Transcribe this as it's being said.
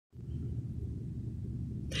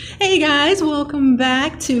Hey guys, welcome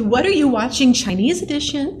back to What Are You Watching Chinese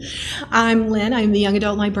Edition. I'm Lynn. I'm the young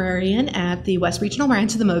adult librarian at the West Regional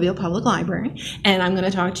Branch of the Mobile Public Library, and I'm going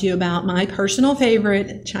to talk to you about my personal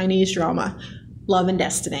favorite Chinese drama, Love and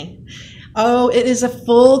Destiny. Oh, it is a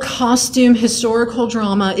full costume historical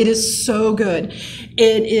drama. It is so good.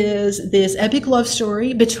 It is this epic love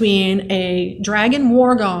story between a dragon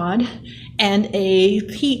war god and a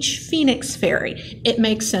peach phoenix fairy. It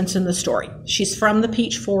makes sense in the story. She's from the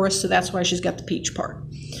peach forest, so that's why she's got the peach part.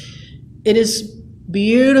 It is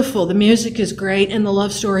beautiful. The music is great, and the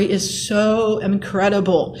love story is so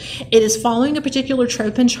incredible. It is following a particular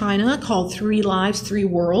trope in China called Three Lives, Three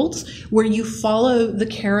Worlds, where you follow the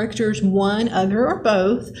characters, one, other, or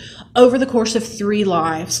both, over the course of 3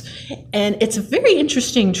 lives. And it's a very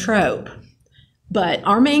interesting trope. But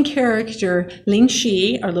our main character, Lynn,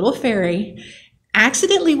 our little fairy,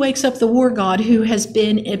 accidentally wakes up the war god who has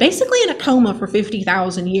been basically in a coma for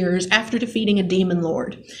 50,000 years after defeating a demon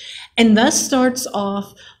lord. And thus starts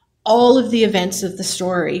off all of the events of the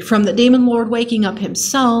story, from the demon lord waking up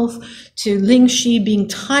himself to Lin being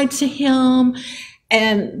tied to him,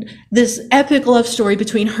 and this epic love story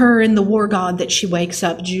between her and the war god that she wakes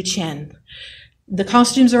up, Ju Qian. The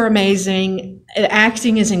costumes are amazing. The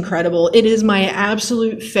acting is incredible. It is my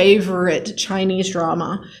absolute favorite Chinese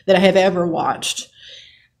drama that I have ever watched.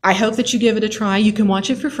 I hope that you give it a try. You can watch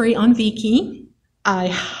it for free on Viki. I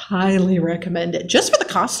highly recommend it, just for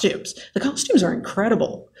the costumes. The costumes are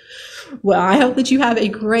incredible. Well, I hope that you have a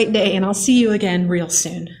great day, and I'll see you again real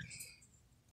soon.